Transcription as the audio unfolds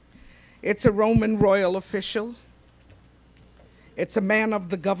It's a Roman royal official. It's a man of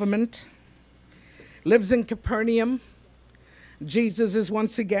the government. Lives in Capernaum. Jesus is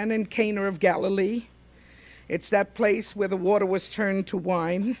once again in Cana of Galilee. It's that place where the water was turned to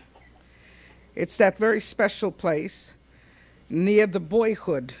wine. It's that very special place near the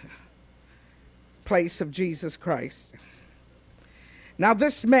boyhood place of Jesus Christ. Now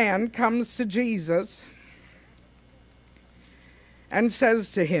this man comes to Jesus and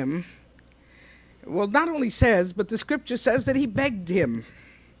says to him, well, not only says, but the scripture says that he begged him.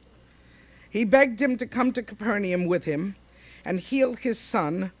 He begged him to come to Capernaum with him and heal his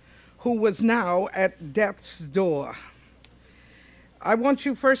son, who was now at death's door. I want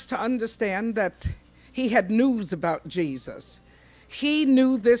you first to understand that he had news about Jesus. He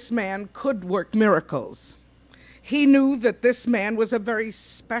knew this man could work miracles. He knew that this man was a very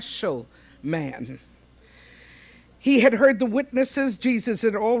special man. He had heard the witnesses. Jesus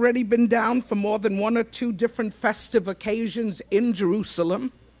had already been down for more than one or two different festive occasions in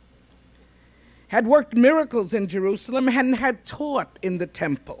Jerusalem, had worked miracles in Jerusalem, and had taught in the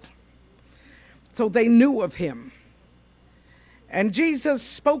temple. So they knew of him. And Jesus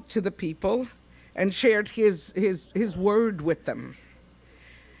spoke to the people and shared his word with them.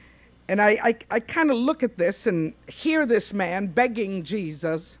 And I kind of look at this and hear this man begging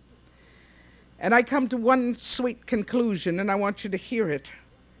Jesus, and I come to one sweet conclusion, and I want you to hear it.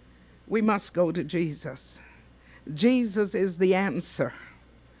 We must go to Jesus. Jesus is the answer.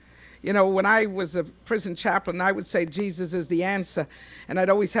 You know, when I was a prison chaplain, I would say Jesus is the answer, and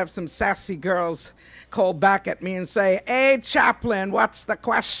I'd always have some sassy girls call back at me and say, hey, chaplain, what's the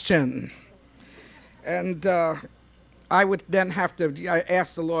question? And I would then have to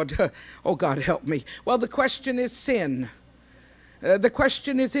ask the Lord, oh, God, help me. Well, the question is sin. The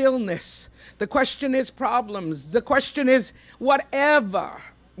question is illness. The question is problems. The question is whatever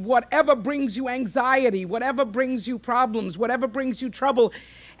brings you anxiety, whatever brings you problems, whatever brings you trouble.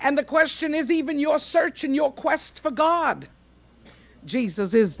 And the question is even your search and your quest for God.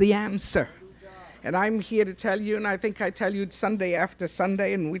 Jesus is the answer. And I'm here to tell you, and I think I tell you Sunday after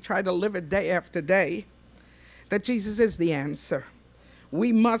Sunday, and we try to live it day after day, that Jesus is the answer.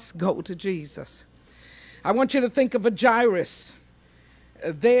 We must go to Jesus. I want you to think of a Jairus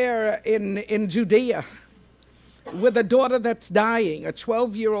there in Judea with a daughter that's dying, a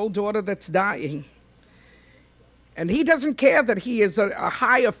 12-year-old daughter that's dying. And he doesn't care that he is a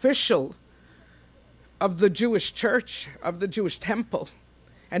high official of the Jewish church, of the Jewish temple.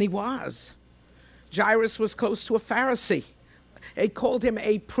 And he was. Jairus was close to a Pharisee. They called him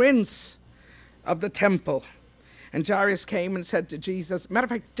a prince of the temple. And Jairus came and said to Jesus, matter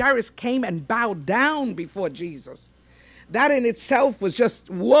of fact, Jairus came and bowed down before Jesus. That in itself was just,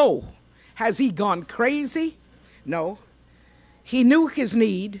 whoa, has he gone crazy? No. He knew his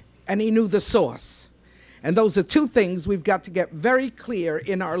need and he knew the source. And those are two things we've got to get very clear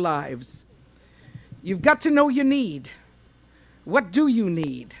in our lives. You've got to know your need. What do you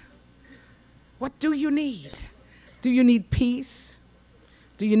need? What do you need? Do you need peace?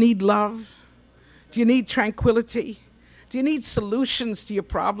 Do you need love? Do you need tranquility? Do you need solutions to your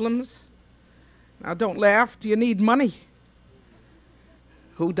problems? Now don't laugh. Do you need money?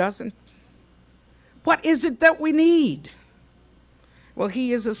 Who doesn't? What is it that we need? Well,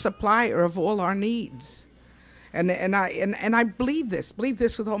 he is a supplier of all our needs. And I believe this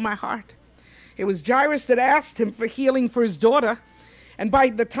with all my heart. It was Jairus that asked him for healing for his daughter. And by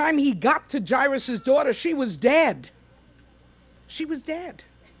the time he got to Jairus' daughter, she was dead. She was dead.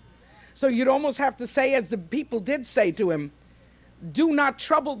 So you'd almost have to say, as the people did say to him, do not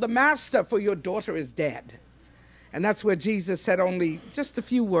trouble the master, for your daughter is dead. And that's where Jesus said only just a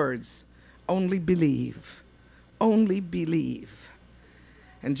few words, only believe, only believe.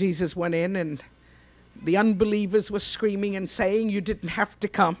 And Jesus went in, and the unbelievers were screaming and saying, you didn't have to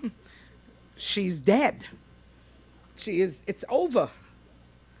come. She's dead. It's over.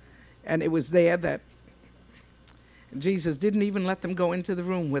 And it was there that Jesus didn't even let them go into the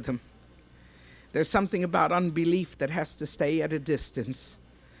room with him. There's something about unbelief that has to stay at a distance.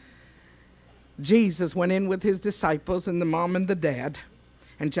 Jesus went in with his disciples and the mom and the dad,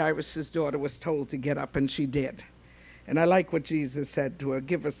 and Jairus' daughter was told to get up, and she did. And I like what Jesus said to her,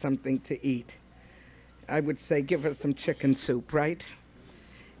 give us something to eat. I would say, give us some chicken soup, right?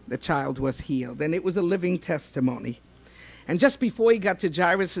 The child was healed, and it was a living testimony. And just before he got to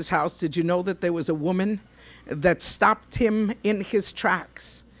Jairus' house, did you know that there was a woman that stopped him in his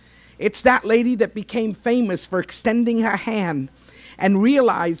tracks? It's that lady that became famous for extending her hand and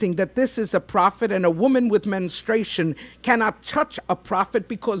realizing that this is a prophet, and a woman with menstruation cannot touch a prophet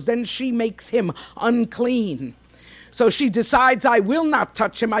because then she makes him unclean. So she decides, I will not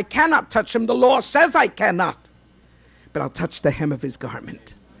touch him. I cannot touch him. The law says I cannot. But I'll touch the hem of his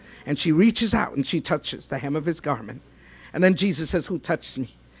garment. And she reaches out and she touches the hem of his garment. And then Jesus says, who touched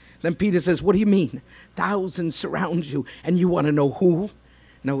me? Then Peter says, what do you mean? Thousands surround you and you want to know who?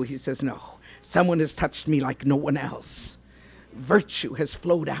 No, he says, no. Someone has touched me like no one else. Virtue has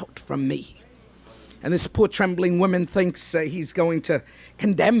flowed out from me. And this poor trembling woman thinks he's going to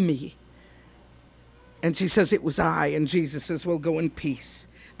condemn me. And she says, it was I. And Jesus says, well, go in peace.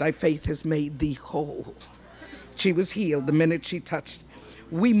 Thy faith has made thee whole. She was healed the minute she touched.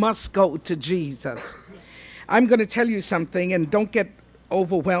 We must go to Jesus. I'm going to tell you something, and don't get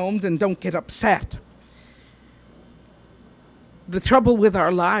overwhelmed and don't get upset. The trouble with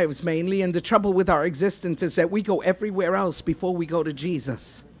our lives mainly, and the trouble with our existence, is that we go everywhere else before we go to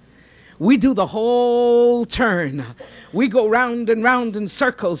Jesus. We do the whole turn. We go round and round in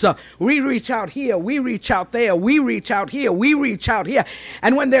circles. We reach out here. We reach out there. We reach out here. We reach out here.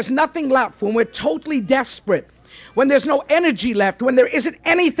 And when there's nothing left, when we're totally desperate, when there's no energy left, when there isn't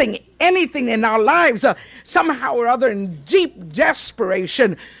anything in our lives, somehow or other in deep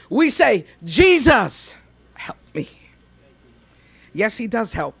desperation, we say, Jesus, help me. Yes, he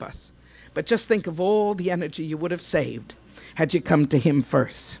does help us. But just think of all the energy you would have saved had you come to him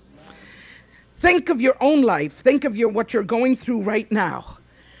first. Think of your own life. Think of what you're going through right now.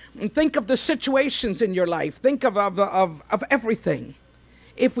 And think of the situations in your life. Think of everything.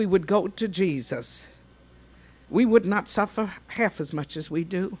 If we would go to Jesus, we would not suffer half as much as we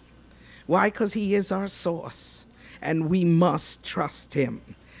do. Why? Because he is our source, and we must trust him.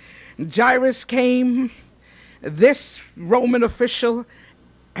 Jairus came. This Roman official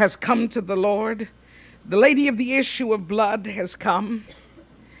has come to the Lord. The lady of the issue of blood has come.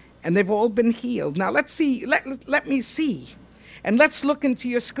 And they've all been healed. Now let's see, let me see. And let's look into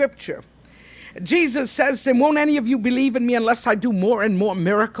your scripture. Jesus says to him, won't any of you believe in me unless I do more and more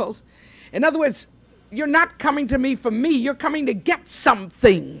miracles? In other words, you're not coming to me for me, you're coming to get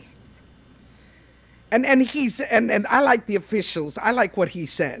something. And I like the officials. I like what he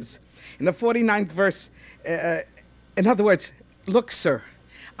says. In the 49th verse, in other words, look, sir,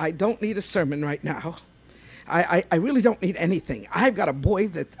 I don't need a sermon right now. I really don't need anything. I've got a boy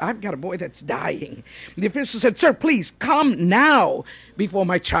that's dying. The official said, sir, please come now before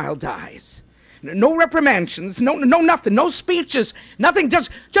my child dies. No reprimands, no nothing, no speeches, nothing.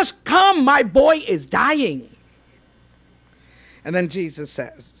 Just come. My boy is dying. And then Jesus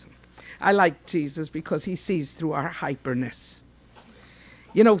says, I like Jesus because he sees through our hyperness.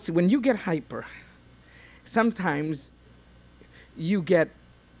 You know, when you get hyper, sometimes you get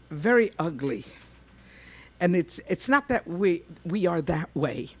very ugly. And it's not that we are that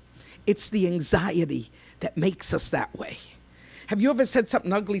way. It's the anxiety that makes us that way. Have you ever said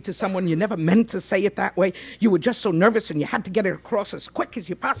something ugly to someone you never meant to say it that way? You were just so nervous and you had to get it across as quick as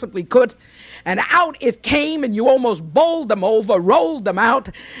you possibly could. And out it came and you almost bowled them over, rolled them out.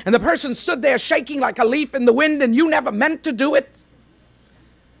 And the person stood there shaking like a leaf in the wind and you never meant to do it.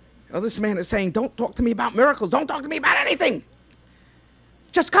 Oh, this man is saying, don't talk to me about miracles. Don't talk to me about anything.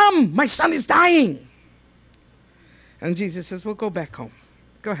 Just come. My son is dying. And Jesus says, well, go back home.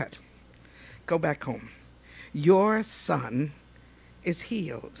 Go ahead. Go back home. Your son is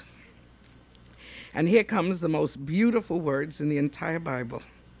healed. And here comes the most beautiful words in the entire Bible.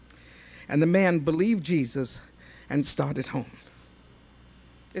 And the man believed Jesus and started home.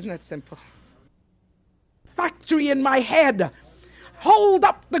 Isn't that simple? Factory in my head. Hold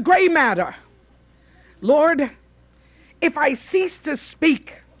up the gray matter. Lord, if I cease to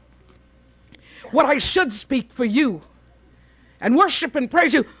speak what I should speak for you, and worship and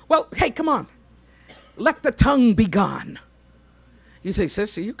praise you, well, hey, come on. Let the tongue be gone. You say,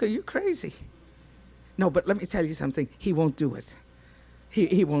 sister, you're crazy. No, but let me tell you something. He won't do it.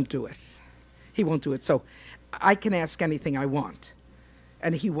 He won't do it. He won't do it. So I can ask anything I want,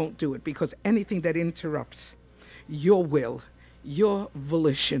 and he won't do it, because anything that interrupts your will, your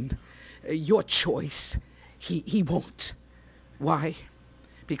volition, your choice, he won't. Why?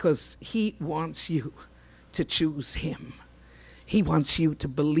 Because he wants you to choose him. He wants you to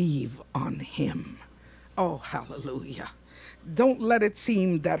believe on him. Oh, hallelujah. Don't let it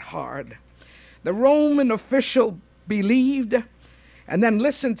seem that hard. The Roman official believed, and then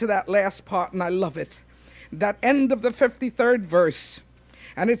listen to that last part, and I love it. That end of the 53rd verse.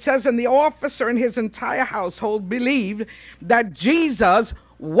 And it says, and the officer and his entire household believed that Jesus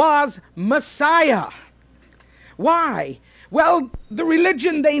was Messiah. Why? Well, the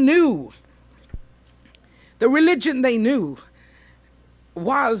religion they knew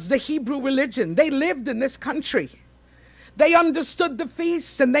was the Hebrew religion. They lived in this country. They understood the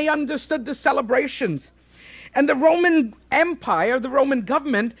feasts and they understood the celebrations. And the Roman Empire, the Roman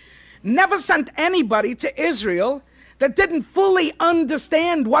government, never sent anybody to Israel that didn't fully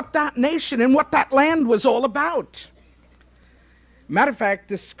understand what that nation and what that land was all about. Matter of fact,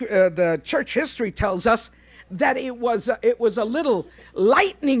 the church history tells us that it was a little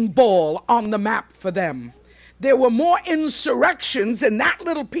lightning ball on the map for them. There were more insurrections in that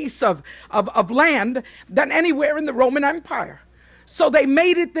little piece of land than anywhere in the Roman Empire. So they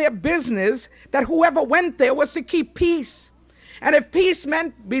made it their business that whoever went there was to keep peace. And if peace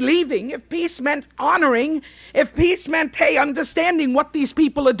meant believing, if peace meant honoring, if peace meant, hey, understanding what these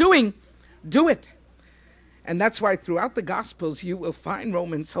people are doing, do it. And that's why throughout the Gospels you will find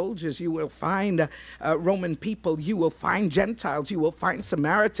Roman soldiers, you will find Roman people, you will find Gentiles, you will find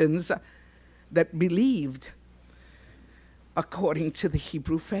Samaritans that believed according to the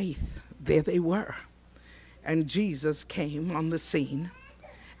Hebrew faith. There they were. And Jesus came on the scene,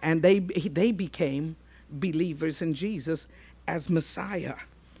 and they became believers in Jesus as Messiah.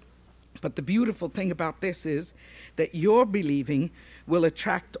 But the beautiful thing about this is that your believing will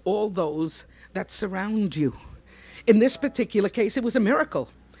attract all those that surround you. In this particular case, it was a miracle.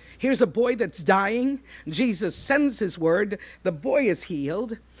 Here's a boy that's dying. Jesus sends his word. The boy is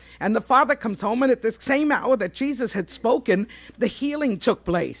healed. And the father comes home, and at the same hour that Jesus had spoken, the healing took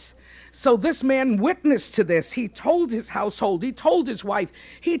place. So this man witnessed to this. He told his household, he told his wife,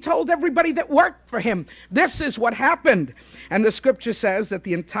 he told everybody that worked for him, this is what happened. And the scripture says that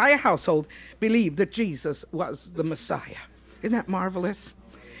the entire household believed that Jesus was the Messiah. Isn't that marvelous?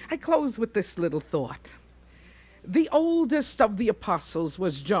 I close with this little thought. The oldest of the apostles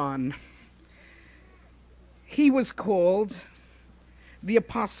was John. He was called the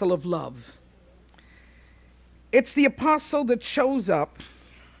apostle of love. It's the apostle that shows up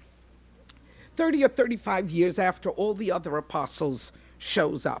 30 or 35 years after all the other apostles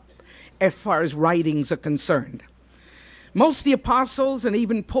shows up, as far as writings are concerned. Most of the apostles, and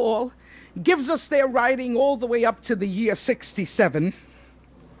even Paul, gives us their writing all the way up to the year 67.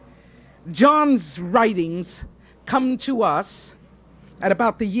 John's writings come to us at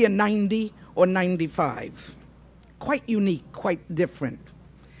about the year 90 or 95. Quite unique, quite different.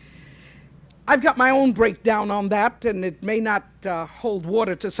 I've got my own breakdown on that, and it may not hold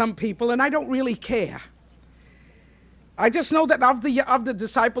water to some people, and I don't really care. I just know that of the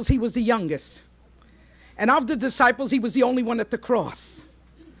disciples, he was the youngest. And of the disciples, he was the only one at the cross.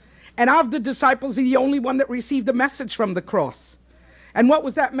 And of the disciples, he's the only one that received the message from the cross. And what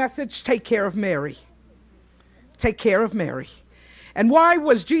was that message? Take care of Mary. Take care of Mary. And why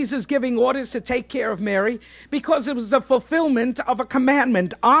was Jesus giving orders to take care of Mary? Because it was a fulfillment of a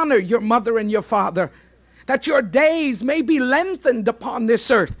commandment. Honor your mother and your father, that your days may be lengthened upon this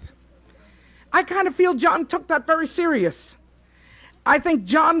earth. I kind of feel John took that very serious. I think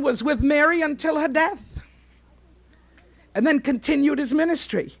John was with Mary until her death, and then continued his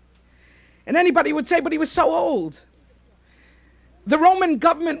ministry. And anybody would say, but he was so old. The Roman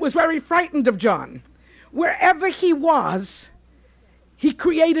government was very frightened of John. Wherever he was, he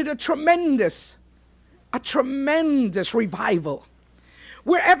created a tremendous revival.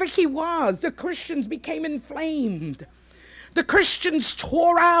 Wherever he was, the Christians became inflamed. The Christians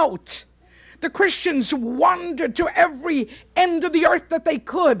tore out. The Christians wandered to every end of the earth that they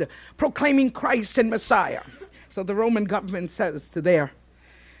could, proclaiming Christ and Messiah. So the Roman government says to their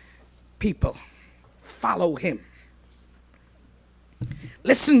people, follow him.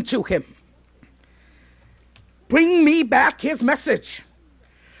 Listen to him. Bring me back his message.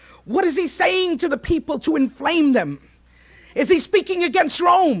 What is he saying to the people to inflame them? Is he speaking against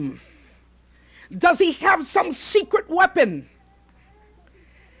Rome? Does he have some secret weapon?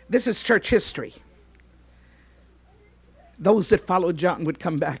 This is church history. Those that followed John would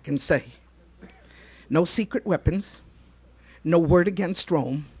come back and say, no secret weapons, no word against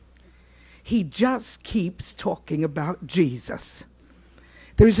Rome. He just keeps talking about Jesus.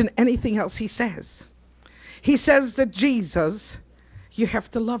 There isn't anything else he says. He says that Jesus, you have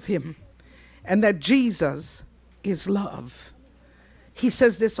to love him, and that Jesus is love. He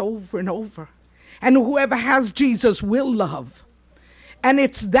says this over and over. And whoever has Jesus will love. And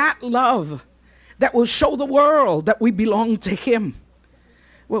it's that love that will show the world that we belong to him.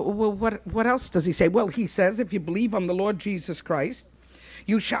 Well, what else does he say? Well, he says, if you believe on the Lord Jesus Christ,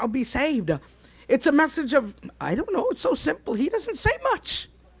 you shall be saved. It's a message of, I don't know, it's so simple. He doesn't say much.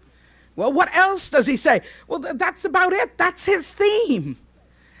 Well, what else does he say? Well, that's about it. That's his theme.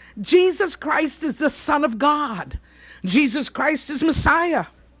 Jesus Christ is the Son of God. Jesus Christ is Messiah.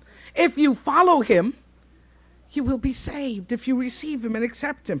 If you follow him, you will be saved if you receive him and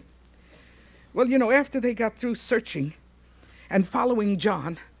accept him. Well, you know, after they got through searching and following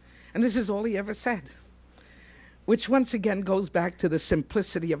John, and this is all he ever said, which once again goes back to the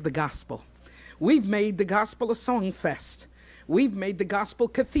simplicity of the gospel. We've made the gospel a song fest. We've made the gospel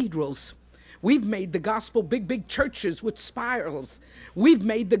cathedrals. We've made the gospel big churches with spirals. We've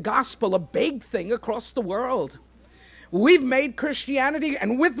made the gospel a big thing across the world. We've made Christianity,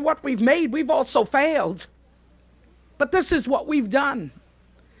 and with what we've made, we've also failed. But this is what we've done.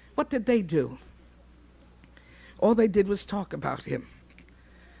 What did they do? All they did was talk about him.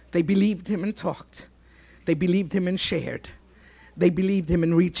 They believed him and talked. They believed him and shared. They believed him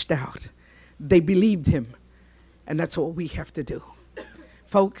and reached out. They believed him. And that's all we have to do.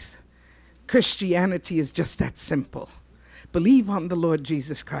 Folks, Christianity is just that simple. Believe on the Lord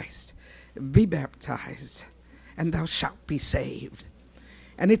Jesus Christ. Be baptized, and thou shalt be saved.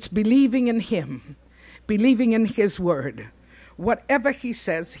 And it's believing in him, believing in his word. Whatever he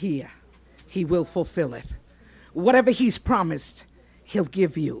says here, he will fulfill it. Whatever he's promised, he'll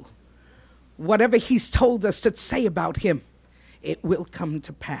give you. Whatever he's told us to say about him, it will come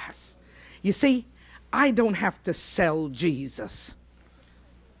to pass. You see, I don't have to sell Jesus.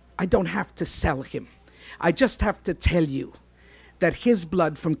 I don't have to sell him. I just have to tell you that his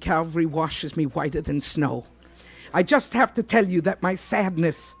blood from Calvary washes me whiter than snow. I just have to tell you that my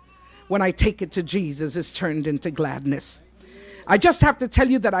sadness, when I take it to Jesus, is turned into gladness. I just have to tell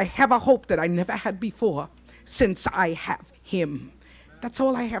you that I have a hope that I never had before, since I have him. That's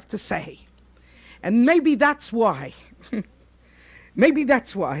all I have to say. And maybe that's why,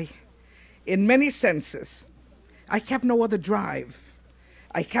 in many senses, I have no other drive.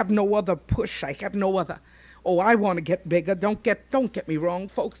 I have no other push. I have no other, oh, I want to get bigger. Don't get me wrong,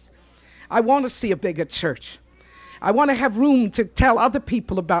 folks. I want to see a bigger church. I want to have room to tell other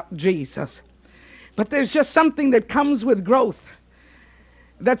people about Jesus. But there's just something that comes with growth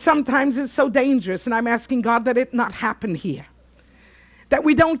that sometimes is so dangerous, and I'm asking God that it not happen here. That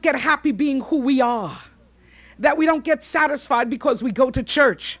we don't get happy being who we are. That we don't get satisfied because we go to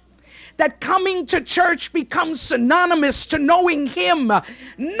church. That coming to church becomes synonymous to knowing him.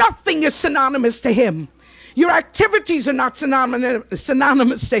 Nothing is synonymous to him. Your activities are not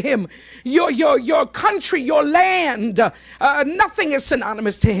synonymous to him. Your country, your land, nothing is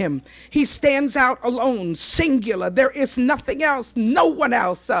synonymous to him. He stands out alone, singular. There is nothing else, no one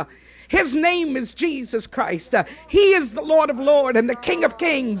else. His name is Jesus Christ. He is the Lord of Lords and the King of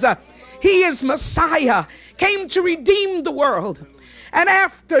Kings. He is Messiah, came to redeem the world. And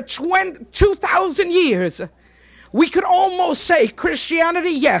after 2,000 years, we could almost say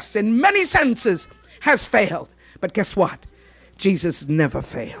Christianity, yes, in many senses, has failed. But guess what? Jesus never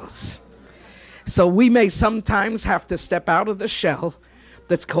fails. So we may sometimes have to step out of the shell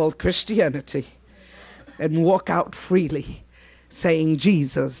that's called Christianity and walk out freely, saying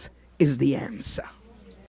Jesus is the answer.